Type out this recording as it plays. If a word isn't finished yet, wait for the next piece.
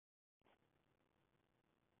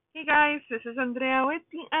Hey guys, this is Andrea with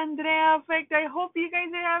the Andrea Effect. I hope you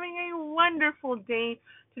guys are having a wonderful day.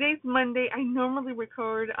 Today's Monday. I normally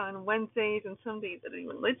record on Wednesdays, and some days I don't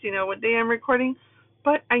even let you know what day I'm recording,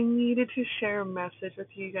 but I needed to share a message with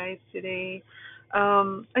you guys today.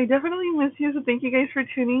 I definitely miss you, so thank you guys for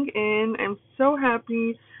tuning in. I'm so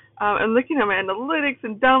happy. I'm looking at my analytics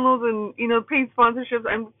and downloads and, paid sponsorships.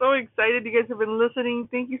 I'm so excited you guys have been listening.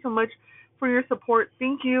 Thank you so much for your support.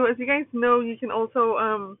 Thank you. As you guys know, you can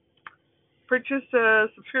also purchase a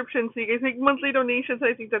subscription so you guys make monthly donations.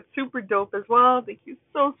 I think that's super dope as well. Thank you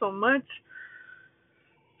so much.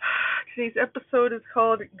 Today's episode is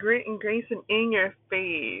called Grit and Grace and In Your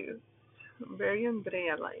Face. Very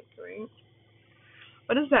Andrea like, right?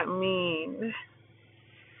 What does that mean?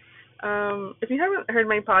 If you haven't heard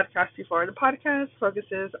my podcast before, the podcast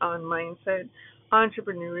focuses on mindset,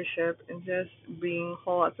 entrepreneurship, and just being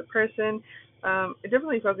whole as a person. It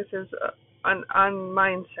definitely focuses on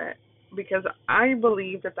mindset because I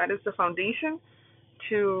believe that is the foundation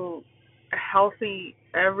to a healthy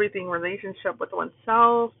everything relationship with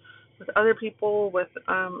oneself, with other people, with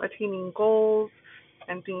attaining goals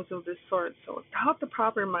and things of this sort. So without the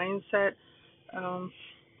proper mindset, um,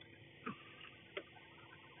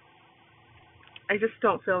 I just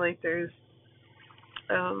don't feel like there's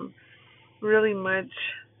um, really much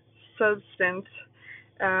substance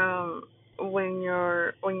um, when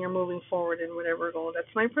you're moving forward in whatever goal.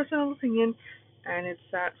 That's my personal opinion, and it's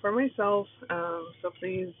that for myself. So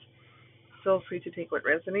please feel free to take what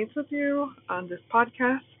resonates with you on this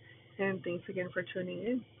podcast. And thanks again for tuning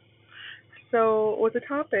in. So, with the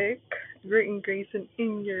topic, Grit and Grace and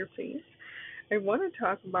In Your Face, I want to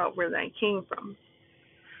talk about where that came from.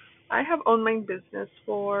 I have owned my business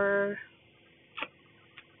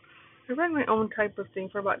I ran my own type of thing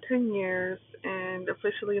for about 10 years and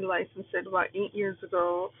officially licensed it about 8 years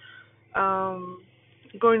ago. Um,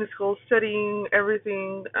 Going to school, studying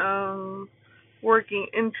everything, working,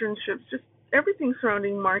 internships, just everything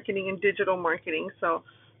surrounding marketing and digital marketing. So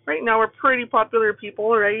right now we're pretty popular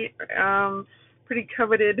people, right? Pretty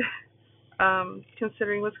coveted,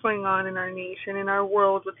 considering what's going on in our nation, in our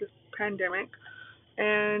world with this pandemic.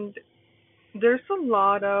 And there's a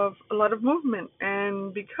lot of movement,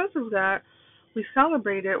 and because of that, we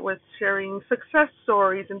celebrate it with sharing success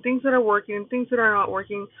stories and things that are working and things that are not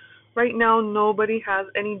working. Right now, nobody has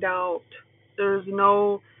any doubt. There's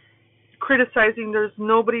no criticizing. There's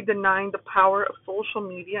nobody denying the power of social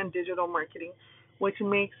media and digital marketing, which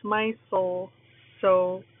makes my soul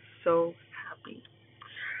so happy.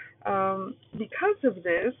 Because of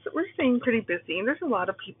this, we're staying pretty busy, and there's a lot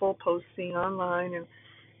of people posting online and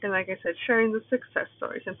like I said, sharing the success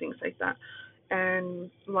stories and things like that, and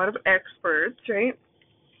a lot of experts, right?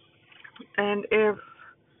 And if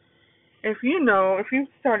you've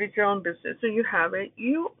started your own business or you have it,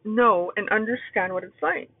 you know and understand what it's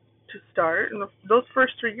like to start, and those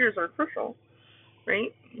first 3 years are crucial,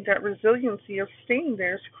 right? That resiliency of staying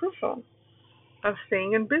there is crucial, of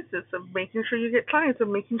staying in business, of making sure you get clients, of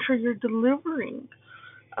making sure you're delivering.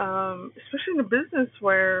 Especially in a business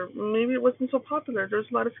where maybe it wasn't so popular, there's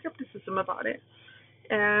a lot of skepticism about it.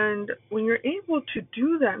 And when you're able to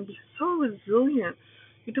do that and be so resilient,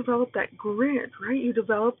 you develop that grit, right? You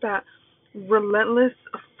develop that relentless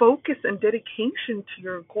focus and dedication to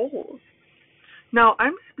your goals. Now,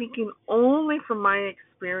 I'm speaking only from my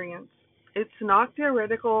experience. It's not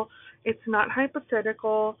theoretical, it's not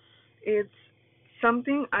hypothetical, it's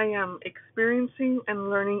something I am experiencing and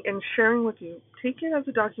learning and sharing with you. Take it as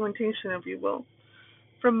a documentation, if you will,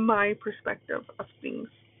 from my perspective of things.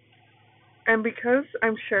 And because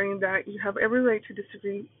I'm sharing that, you have every right to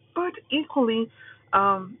disagree. But equally,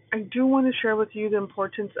 I do want to share with you the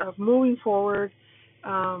importance of moving forward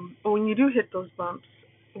when you do hit those bumps.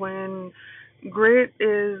 When grit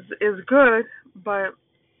is good, but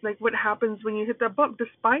like what happens when you hit that bump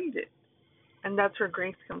despite it, and that's where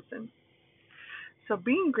grace comes in. So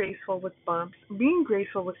being graceful with bumps, being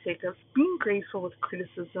graceful with hiccups, being graceful with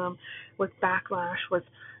criticism, with backlash, with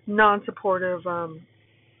non-supportive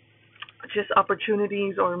just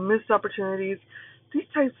opportunities or missed opportunities. These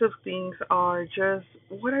types of things are just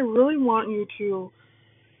what I really want you to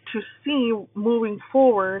see moving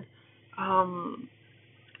forward, um,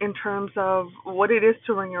 in terms of what it is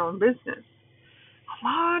to run your own business. A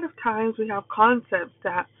lot of times we have concepts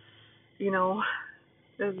that, you know,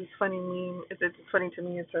 there's this funny meme. It's funny to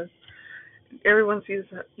me. It says everyone sees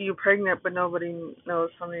you pregnant, but nobody knows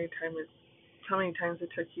how many times it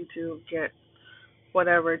took you to get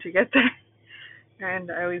whatever to get there.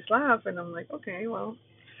 And I always laugh, and I'm like, okay, well,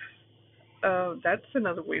 that's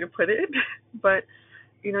another way to put it. But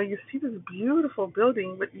You see this beautiful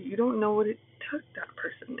building, but you don't know what it took that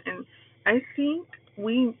person. And I think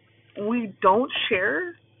we don't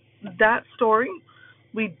share that story.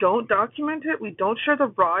 We don't document it. We don't share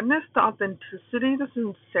the rawness, the authenticity, the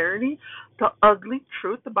sincerity, the ugly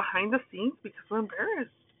truth, the behind the scenes because we're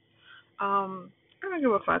embarrassed. I don't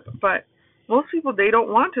give a fuck. But most people, they don't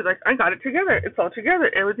want to. Like, I got it together. It's all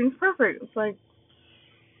together. Everything's perfect. It's like,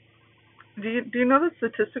 do you know the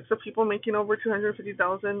statistics of people making over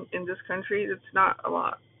 250,000 in this country? It's not a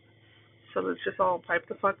lot. So let's just all pipe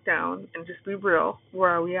the fuck down and just be real. Where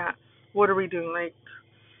are we at? What are we doing? Like,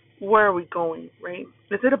 where are we going? Right?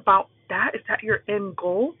 Is it about that? Is that your end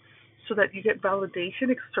goal, so that you get validation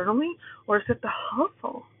externally, or is it the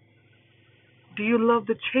hustle? Do you love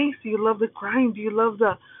the chase? Do you love the grind? Do you love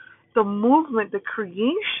the movement, the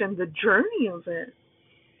creation, the journey of it?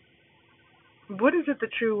 What is it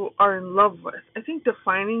that you are in love with? I think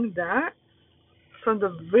defining that from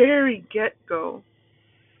the very get go,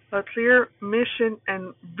 a clear mission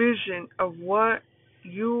and vision of what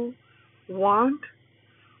you want,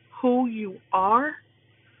 who you are,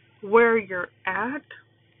 where you're at,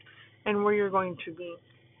 and where you're going to be,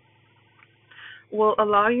 will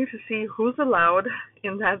allow you to see who's allowed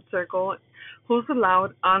in that circle, who's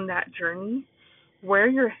allowed on that journey, where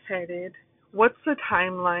you're headed, what's the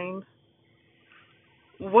timeline,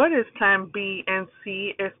 what is plan B and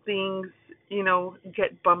C if things,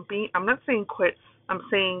 get bumpy. I'm not saying quit. I'm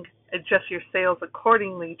saying adjust your sails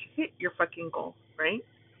accordingly to hit your fucking goal, right?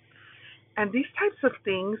 And these types of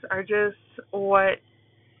things are just what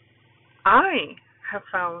I have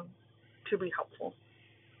found to be helpful.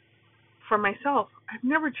 For myself, I've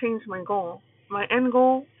never changed my goal. My end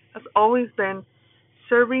goal has always been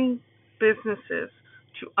serving businesses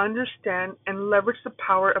to understand and leverage the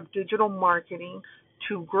power of digital marketing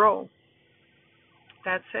to grow.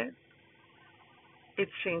 That's it.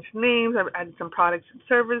 It's changed names. I've added some products and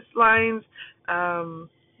service lines.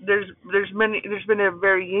 There's been a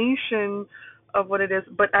variation of what it is,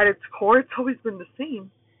 but at its core, it's always been the same,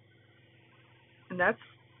 and that's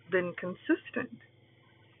been consistent.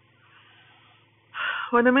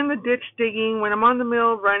 When I'm in the ditch digging, when I'm on the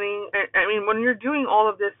mill running, I mean, when you're doing all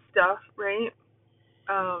of this stuff, right?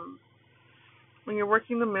 Um, when you're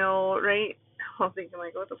working the mill, right? I'm thinking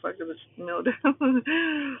like, what the fuck is this mill?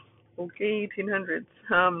 Okay,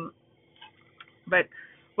 1800s. But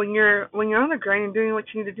when you're on the grind and doing what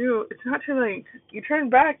you need to do, it's not to like you turn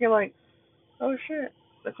back, you're like, oh shit,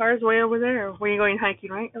 the car's way over there. When you're going hiking,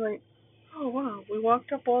 right? You're like, oh wow, we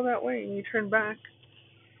walked up all that way, and you turn back.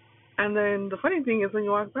 And then the funny thing is when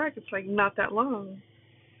you walk back, it's like not that long,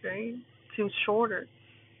 right? It seems shorter. It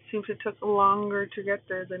seems it took longer to get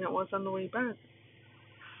there than it was on the way back.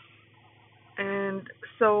 And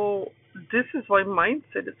so this is why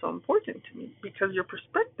mindset is so important to me, because your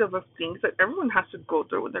perspective of things that everyone has to go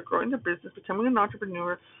through when they're growing their business, becoming an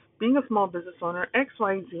entrepreneur, being a small business owner,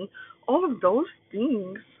 XYZ, all of those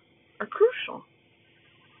things are crucial.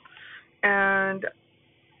 And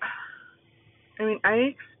I mean,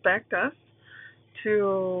 I expect us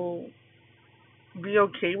to be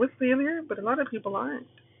okay with failure, but a lot of people aren't.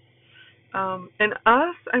 And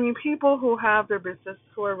us, I mean, people who have their business,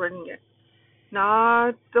 who are running it,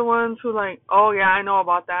 not the ones who like, oh yeah, I know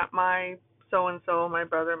about that, my so and so, my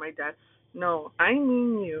brother, my dad. No, I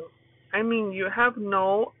mean you. I mean you have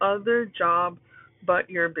no other job but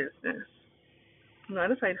your business,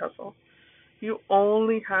 not a side hustle. You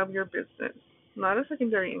only have your business, not a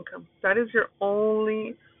secondary income. That is your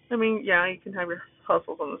only. I mean, yeah, you can have your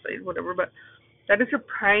hustles on the side, whatever, but that is your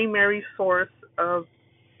primary source of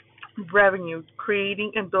revenue,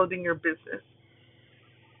 creating and building your business.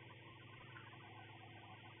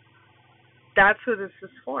 That's what this is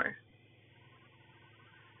for.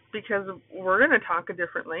 Because we're going to talk a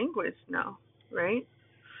different language now, right?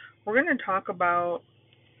 We're going to talk about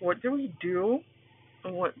what do we do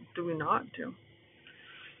and what do we not do.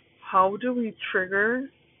 How do we trigger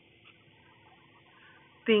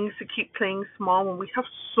things to keep playing small when we have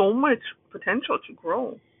so much potential to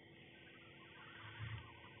grow?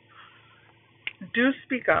 Do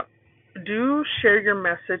speak up. Do share your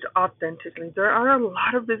message authentically. There are a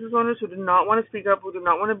lot of business owners who do not want to speak up, who do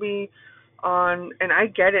not want to be on, and I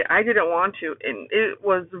get it. I didn't want to, and it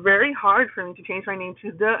was very hard for me to change my name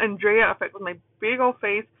to the Andrea Effect with my big old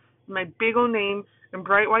face, my big old name, in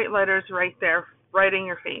bright white letters right there, right in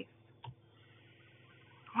your face.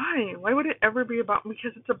 Why? Why would it ever be about?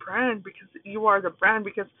 Because it's a brand. Because you are the brand.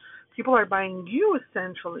 Because people are buying you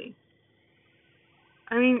essentially.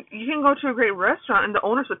 I mean, you can go to a great restaurant and the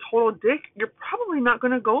owner's a total dick. You're probably not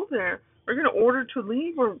going to go there. Or you're going to order to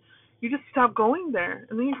leave, or You just stop going there.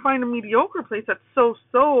 And then you find a mediocre place that's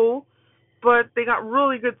so, but they got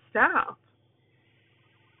really good staff.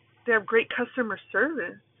 They have great customer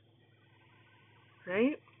service,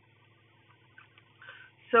 right?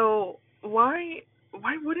 So why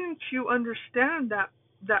wouldn't you understand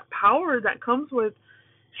that power that comes with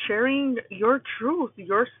sharing your truth,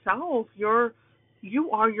 yourself, you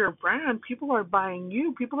are your brand. People are buying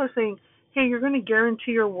you. People are saying, "Hey, you're going to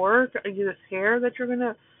guarantee your work. This hair that you're going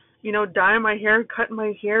to, dye my hair, cut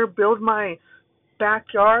my hair, build my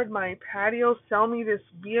backyard, my patio, sell me this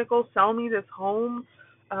vehicle, sell me this home."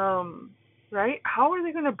 Right? How are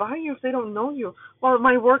they going to buy you if they don't know you? Well,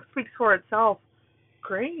 my work speaks for itself.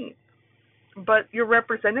 Great. But your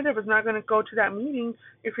representative is not going to go to that meeting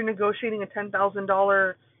if you're negotiating a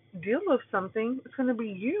 $10,000 deal of something. It's going to be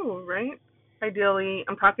you, right? Ideally,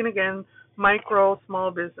 I'm talking again, micro,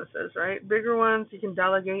 small businesses, right? Bigger ones, you can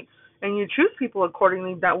delegate and you choose people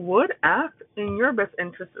accordingly that would act in your best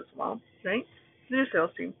interest as well, right? Your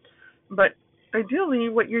sales team. But ideally,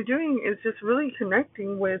 what you're doing is just really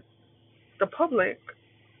connecting with the public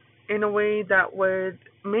in a way that would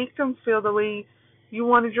make them feel the way you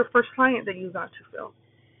wanted your first client that you got to feel.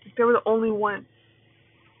 Like they were the only one.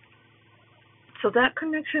 So that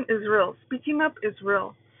connection is real. Speaking up is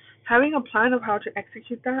real. Having a plan of how to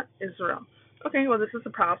execute that is real. Okay, well, this is the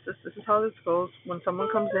process. This is how this goes. When someone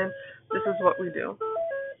comes in, this is what we do.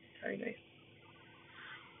 Sorry, guys.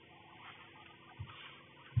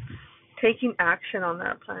 Taking action on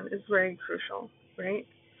that plan is very crucial, right?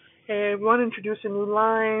 Hey, we want to introduce a new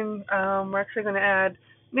line. We're actually going to add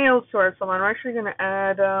nails to our salon. We're actually going to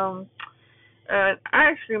add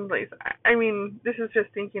ice cream place. I mean, this is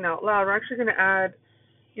just thinking out loud. We're actually going to add,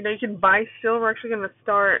 you can buy steel. We're actually going to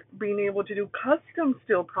start being able to do custom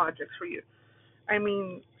steel projects for you. I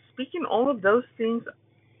mean, speaking all of those things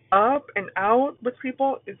up and out with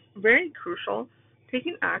people is very crucial.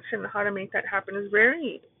 Taking action on how to make that happen is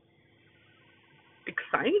very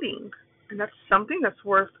exciting. And that's something that's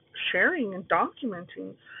worth sharing and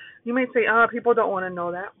documenting. You might say, people don't want to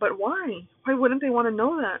know that. But why? Why wouldn't they want to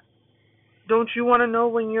know that? Don't you want to know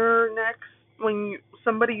when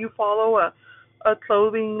somebody you follow, a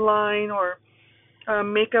clothing line or a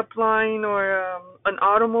makeup line or an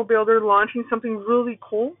automobile, they're launching something really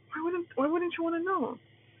cool? Why wouldn't you want to know?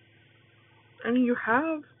 I mean, you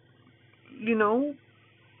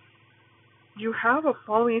have a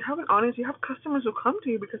following, you have an audience, you have customers who come to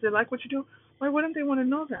you because they like what you do. Why wouldn't they want to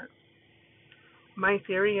know that? My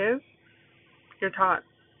theory is you're taught,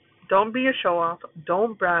 don't be a show off,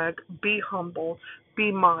 don't brag, be humble,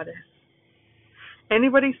 be modest.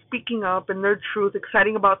 Anybody speaking up in their truth,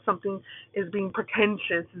 exciting about something, is being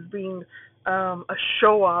pretentious, is being a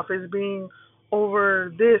show off, is being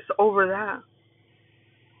over this, over that.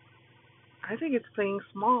 I think it's playing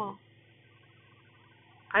small.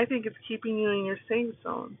 I think it's keeping you in your safe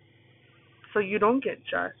zone so you don't get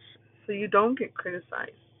judged, so you don't get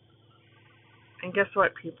criticized. And guess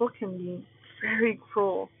what? People can be very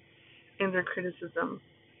cruel in their criticism,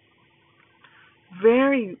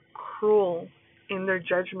 very cruel in their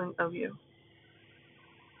judgment of you.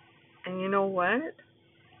 And you know what?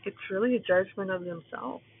 It's really a judgment of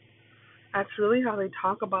themselves. That's really how they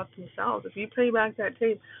talk about themselves. If you play back that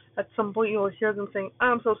tape, at some point you'll hear them saying,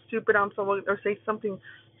 I'm so stupid, I'm so ugly, or say something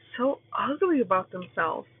so ugly about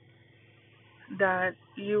themselves that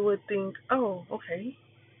you would think, oh, okay.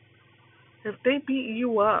 If they beat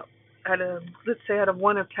you up let's say out of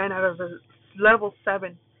 1 of 10, out of a level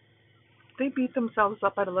 7, they beat themselves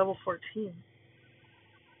up at a level 14.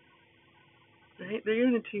 Right? They're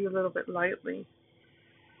giving it to you a little bit lightly.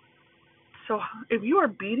 So if you are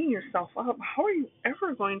beating yourself up, how are you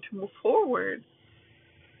ever going to move forward?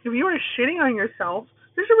 If you are shitting on yourself,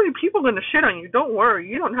 there's already people going to shit on you. Don't worry.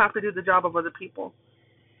 You don't have to do the job of other people.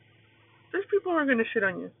 There's people who are going to shit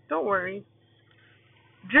on you. Don't worry.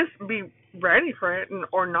 Just be ready for it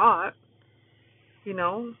or not.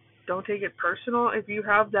 Don't take it personal. If you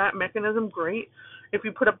have that mechanism, great. If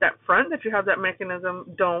you put up that front that you have that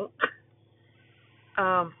mechanism, don't.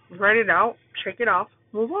 Write it out, check it off,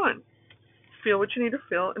 move on. Feel what you need to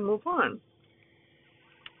feel and move on.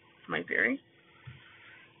 My theory.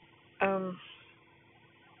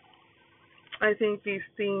 I think these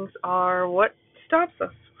things are what stops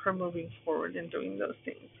us from moving forward and doing those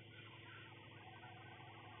things.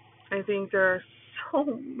 I think there are so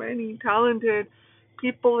many talented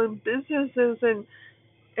people in businesses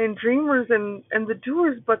and dreamers and the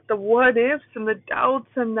doers, but the what ifs and the doubts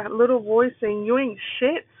and that little voice saying you ain't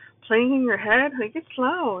shit playing in your head, it gets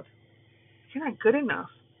loud. You're not good enough.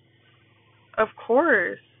 Of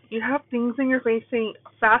course, you have things in your face saying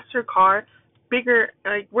faster car, bigger,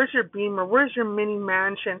 like, where's your Beamer? Where's your mini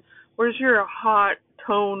mansion? Where's your hot,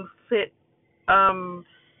 toned, fit, um,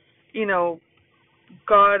 you know,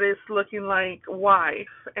 goddess looking like wife?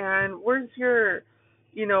 And where's your,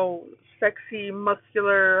 you know, sexy,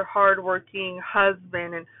 muscular, hardworking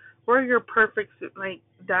husband? And where are your perfect, like,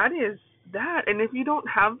 that is that. And if you don't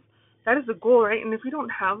have, that is the goal, right? And if you don't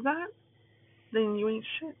have that, then you ain't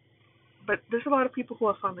shit. But there's a lot of people who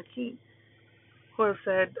have found the key, who have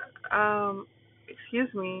said,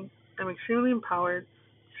 excuse me, I'm extremely empowered,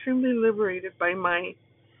 extremely liberated by my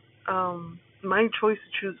choice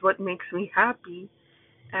to choose what makes me happy,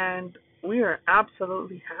 and we are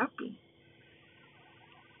absolutely happy.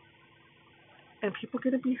 And people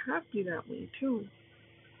get to be happy that way too.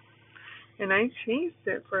 And I chased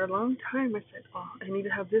it for a long time. I said, oh, I need to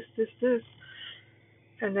have this, this, this,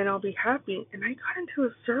 and then I'll be happy. And I got into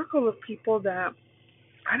a circle of people that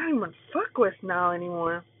I don't even fuck with now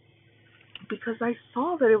anymore, because I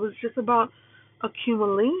saw that it was just about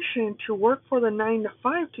accumulation, to work for the 9 to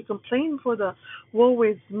 5, to complain for the woe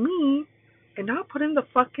is me, and not put in the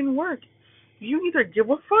fucking work. You either give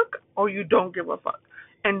a fuck or you don't give a fuck.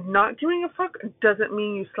 And not giving a fuck doesn't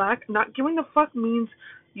mean you slack. Not giving a fuck means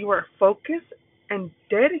you are focused and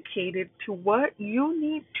dedicated to what you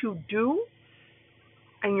need to do,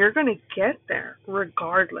 and you're going to get there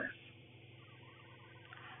regardless.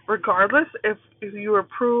 Regardless if you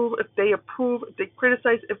approve, if they approve, if they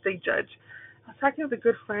criticize, if they judge. I was talking with a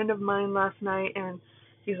good friend of mine last night, and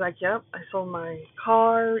he's like, yep, I sold my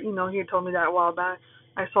car. You know, he had told me that a while back.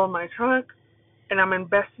 I sold my truck, and I'm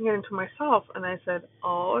investing it into myself. And I said,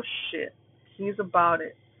 oh, shit, he's about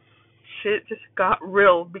it. Shit just got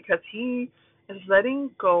real, because he is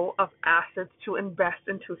letting go of assets to invest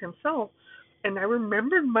into himself. And I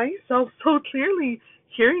remembered myself so clearly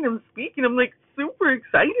hearing him speak, and I'm like super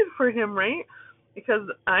excited for him, right? Because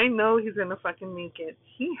I know he's gonna fucking make it.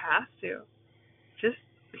 He has to. Just,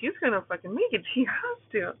 he's gonna fucking make it. He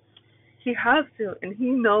has to. He has to. And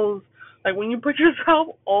he knows, like, when you put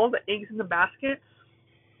yourself all the eggs in the basket,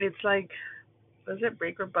 it's like, does it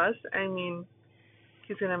break or bust? I mean,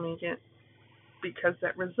 he's gonna make it, because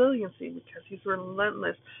that resiliency, because he's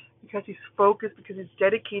relentless, because he's focused, because he's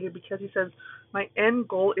dedicated, because he says, my end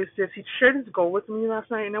goal is this. He shared his goal with me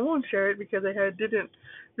last night, and I won't share it because didn't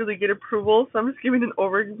really get approval, so I'm just giving an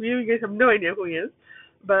overview. You guys have no idea who he is.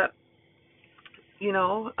 But, you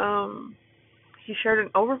know, he shared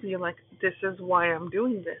an overview, like, this is why I'm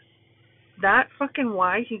doing this. That fucking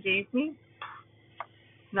why he gave me,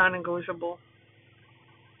 non-negotiable.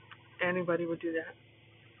 Anybody would do that.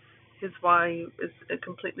 His why is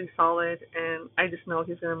completely solid, and I just know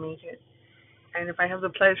he's going to make it. And if I have the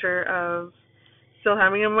pleasure of still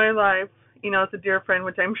having him in my life, you know, as a dear friend,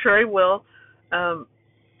 which I'm sure I will,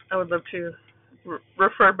 I would love to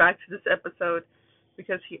refer back to this episode,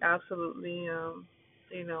 because he absolutely,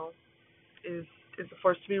 you know, is a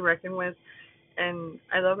force to be reckoned with, and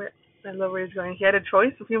I love it. I love where he's going. He had a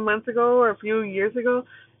choice a few months ago or a few years ago,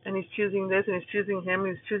 and he's choosing this, and he's choosing him,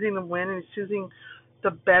 and he's choosing the win, and he's choosing the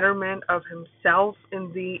betterment of himself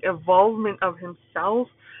and the evolvement of himself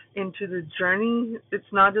into the journey. It's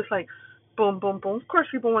not just like boom, boom, boom. Of course,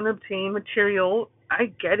 people want to obtain material. I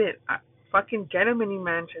get it. I fucking get a mini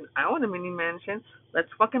mansion. I want a mini mansion. Let's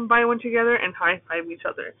fucking buy one together and high five each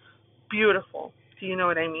other. Beautiful. Do you know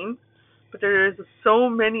what I mean? But there is so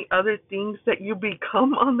many other things that you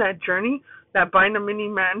become on that journey, that buying a mini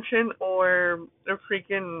mansion or a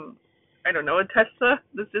freaking, I don't know, a Tesla,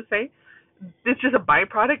 let's just say, it's just a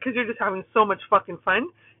byproduct, because you're just having so much fucking fun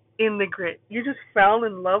in the grit. You just fell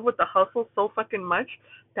in love with the hustle so fucking much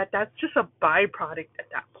that that's just a byproduct at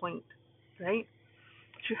that point, right?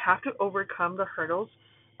 But you have to overcome the hurdles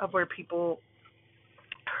of where people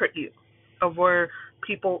hurt you, of where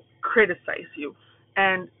people criticize you.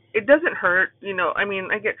 And it doesn't hurt, you know, I mean,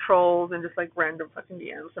 I get trolls and just like random fucking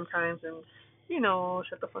DMs sometimes, and, you know,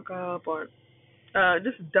 shut the fuck up, or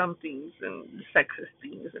just dumb things and sexist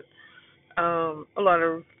things, and a lot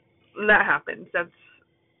of that happens.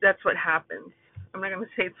 That's what happens. I'm not gonna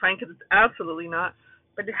say it's fine, because it's absolutely not,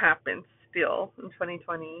 but it happens still in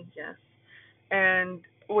 2020. Yes. And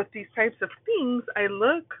with these types of things, I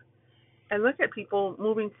look at people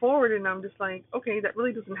moving forward, and I'm just like, okay, that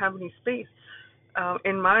really doesn't have any space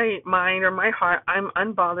in my mind or my heart. I'm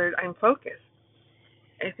unbothered. I'm focused.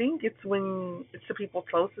 I think it's when it's the people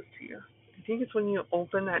closest to you. I think it's when you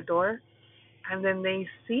open that door, and then they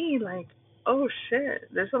see, like, oh shit,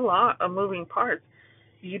 there's a lot of moving parts.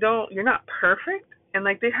 You're not perfect, and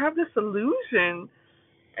like they have this illusion,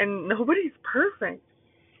 and nobody's perfect.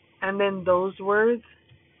 And then those words,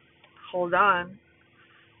 hold on,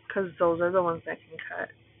 because those are the ones that can cut.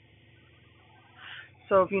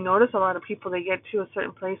 So if you notice a lot of people, they get to a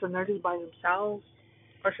certain place and they're just by themselves,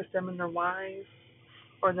 or it's just them and their wife,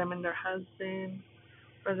 or them and their husband,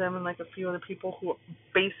 or them and like a few other people who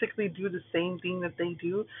basically do the same thing that they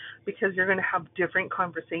do, because you're going to have different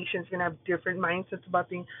conversations, you're going to have different mindsets about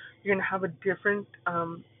things, you're going to have a different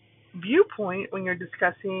viewpoint when you're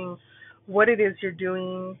discussing what it is you're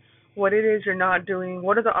doing, what it is you're not doing,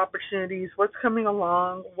 what are the opportunities, what's coming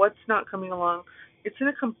along, what's not coming along. It's in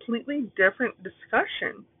a completely different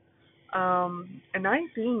discussion. And I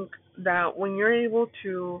think that when you're able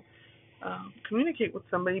to communicate with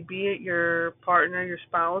somebody, be it your partner, your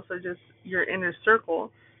spouse, or just your inner circle,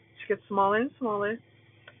 which gets smaller and smaller,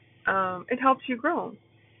 it helps you grow.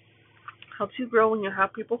 Helps you grow when you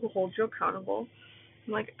have people who hold you accountable.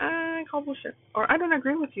 I'm like, I call bullshit. Or I don't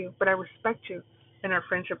agree with you, but I respect you, and our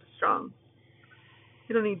friendship is strong.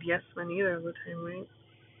 You don't need yes men either all the time, right?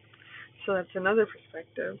 So that's another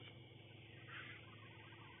perspective.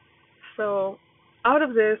 So, out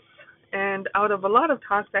of this, and out of a lot of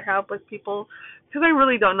talks I have with people, because I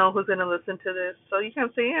really don't know who's going to listen to this. So you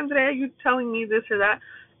can't say, Andrea, you telling me this or that.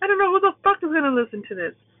 I don't know who the fuck is going to listen to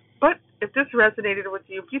this. But if this resonated with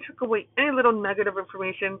you, if you took away any little negative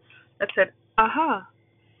information that said, aha,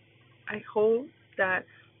 I hope that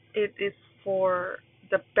it is for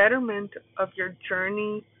the betterment of your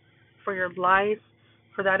journey, for your life,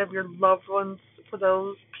 for that of your loved ones, for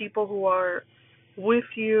those people who are with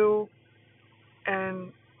you,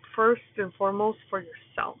 and first and foremost for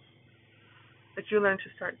yourself. That you learn to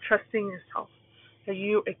start trusting yourself, that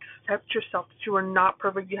you accept yourself, that you are not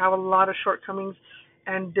perfect, you have a lot of shortcomings,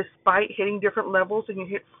 and despite hitting different levels and you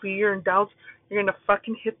hit fear and doubts, you're going to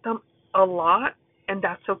fucking hit them a lot, and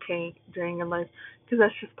that's okay during your life, because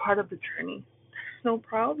that's just part of the journey. There's no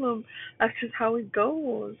problem. That's just how it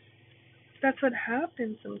goes. That's what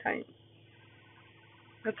happens sometimes.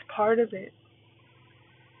 That's part of it.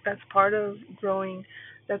 That's part of growing.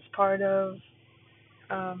 That's part of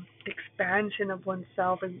expansion of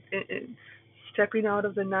oneself, and stepping out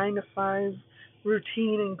of the 9 to 5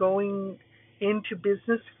 routine and going into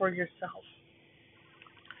business for yourself.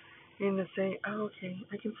 And to say, oh, okay,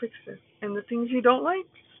 I can fix this. And the things you don't like,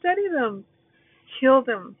 study them, heal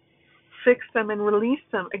them, fix them, and release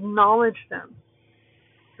them. Acknowledge them,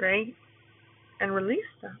 right? And release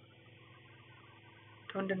them.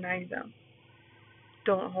 Don't deny them.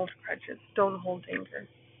 Don't hold grudges. Don't hold anger.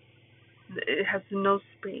 It has no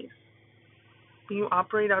space. When you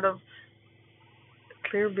operate out of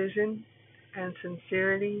clear vision and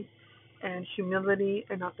sincerity and humility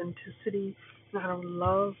and authenticity and out of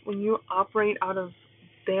love, when you operate out of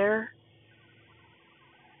there,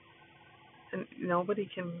 and nobody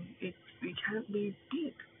can, you can't be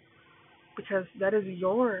beat, because that is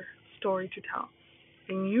your story to tell.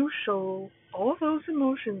 And you show all those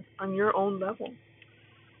emotions on your own level,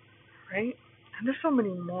 right? And there's so many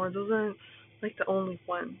more. Those aren't like the only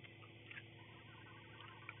ones.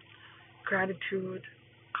 Gratitude,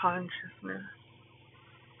 consciousness.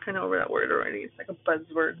 Kind of over that word already. It's like a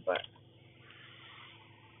buzzword, but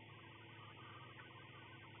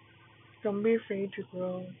don't be afraid to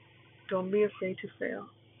grow. Don't be afraid to fail.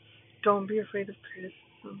 Don't be afraid of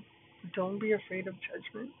criticism. Don't be afraid of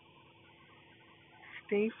judgment.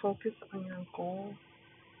 Stay focused on your goal.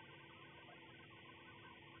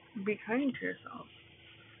 Be kind to yourself,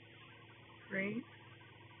 right?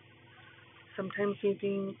 Sometimes you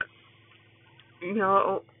think, when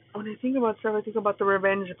I think about stuff, I think about the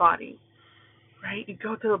revenge body, right? You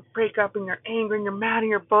go through a breakup and you're angry and you're mad and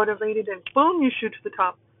you're motivated, and boom, you shoot to the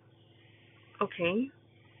top. Okay,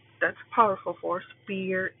 that's a powerful force.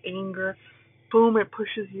 Fear, anger, boom, it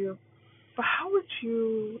pushes you. But how would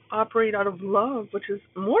you operate out of love, which is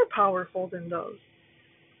more powerful than those?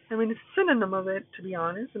 I mean, it's a synonym of it, to be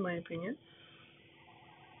honest, in my opinion.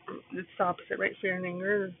 It's the opposite, right? Fear and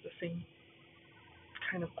anger is the same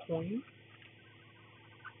kind of coin.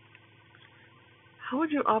 How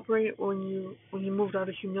would you operate when you moved out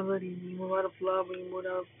of humility, when you move out of love,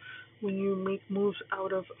 when you make moves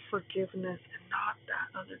out of forgiveness and not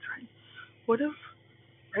that other time? What if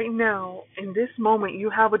right now, in this moment, you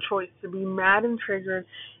have a choice to be mad and triggered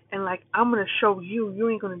and like, I'm going to show you, you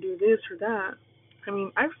ain't going to do this or that. I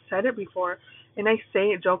mean, I've said it before, and I say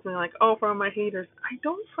it jokingly like, oh, for all my haters. I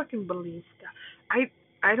don't fucking believe that.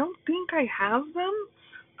 I don't think I have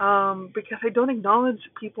them, because I don't acknowledge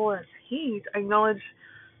people as hate. I acknowledge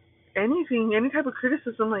anything, any type of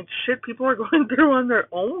criticism, like shit people are going through on their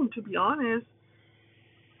own, to be honest.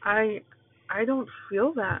 I I don't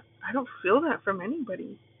feel that. I don't feel that from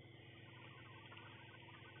anybody.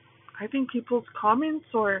 I think people's comments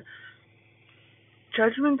or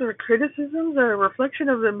judgments or criticisms are a reflection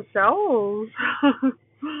of themselves.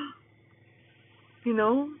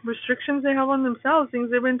 Restrictions they have on themselves, things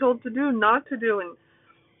they've been told to do, not to do,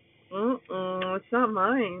 and it's not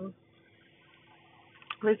mine.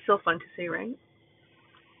 But it's still fun to say, right? It's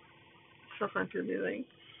still fun to be like,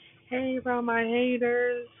 hey, bro, my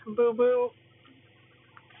haters, boo boo.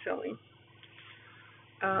 Silly.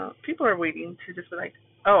 People are waiting to just be like,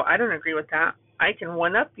 oh, I don't agree with that. I can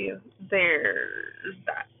one up you. There's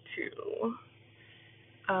that too.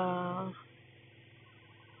 Uh,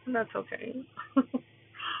 that's okay.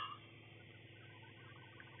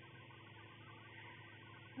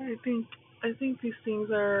 I think I think these things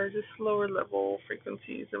are just lower level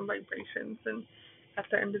frequencies and vibrations, and at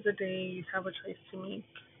the end of the day, you have a choice to make,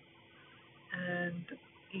 and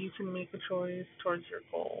you can make a choice towards your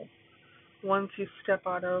goal. Once you step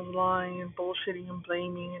out of lying and bullshitting and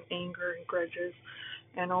blaming and anger and grudges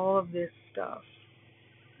and all of this stuff,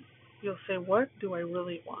 you'll say, what do I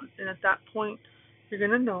really want? And at that point, you're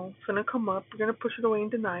going to know. It's going to come up. You're going to push it away and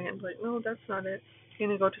deny it and be like, no, that's not it. You're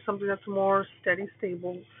going to go to something that's more steady,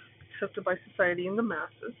 stable, accepted by society and the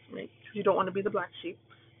masses, right? Because you don't want to be the black sheep.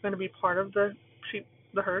 You're going to be part of the sheep,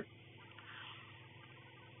 the herd.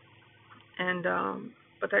 And,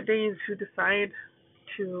 but that day is you decide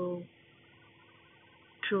to,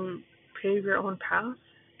 to pave your own path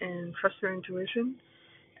and trust your intuition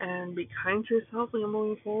and be kind to yourself when you're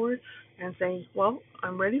moving forward and say, well,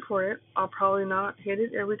 I'm ready for it. I'll probably not hit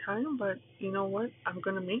it every time, but you know what? I'm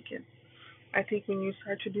going to make it. I think when you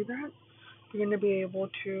start to do that, you're going to be able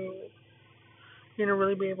to, you're going to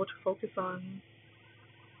really be able to focus on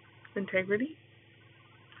integrity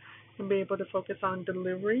and be able to focus on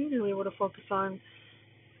delivery and be able to focus on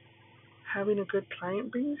having a good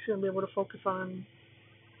client base. You'll be able to focus on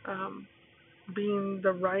um, being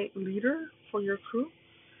the right leader for your crew.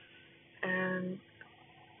 And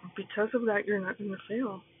because of that, you're not going to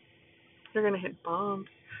fail. You're going to hit bumps.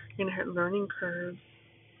 You're going to hit learning curves.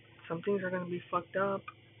 Some things are going to be fucked up.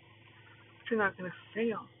 But you're not going to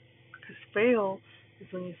fail. Because fail is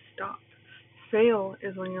when you stop. Fail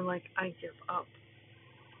is when you're like, I give up.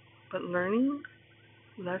 But learning,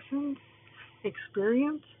 lessons,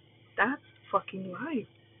 experience, that's fucking life.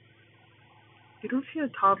 You don't see a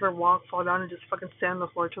toddler walk, fall down, and just fucking stand on the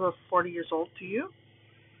floor till they're 40 years old, do you?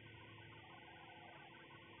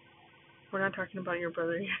 We're not talking about your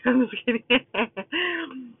brother here. I'm just kidding.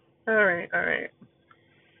 Alright.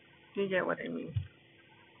 You get what I mean.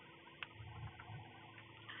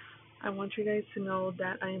 I want you guys to know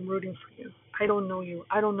that I am rooting for you. I don't know you.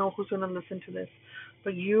 I don't know who's going to listen to this.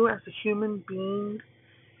 But you as a human being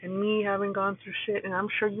and me having gone through shit, and I'm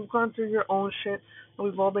sure you've gone through your own shit, and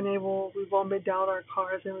we've all been down our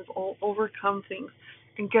cars, and we've all overcome things.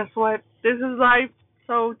 And guess what? This is life.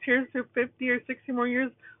 So cheers to 50 or 60 more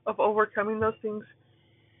years of overcoming those things.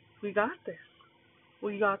 We got this.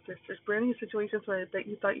 We got this. There's brand new situations where that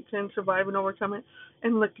you thought you couldn't survive and overcome it,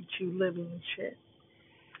 and look at you living in shit.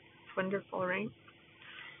 It's wonderful, right?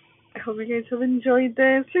 I hope you guys have enjoyed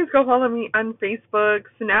this. Please go follow me on Facebook,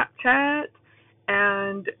 Snapchat,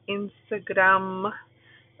 and Instagram.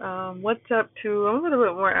 WhatsApp too. I'm a little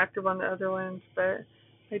bit more active on the other ones, but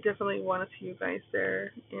I definitely want to see you guys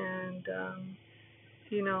there. And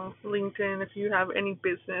LinkedIn. If you have any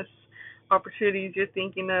business opportunities you're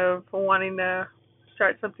thinking of wanting to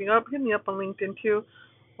start something up, hit me up on LinkedIn too,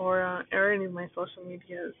 or any of my social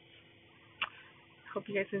medias. Hope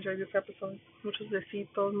you guys enjoyed this episode. Muchos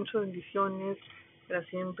besitos, muchas bendiciones. Para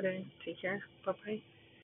siempre. Take care. Bye bye.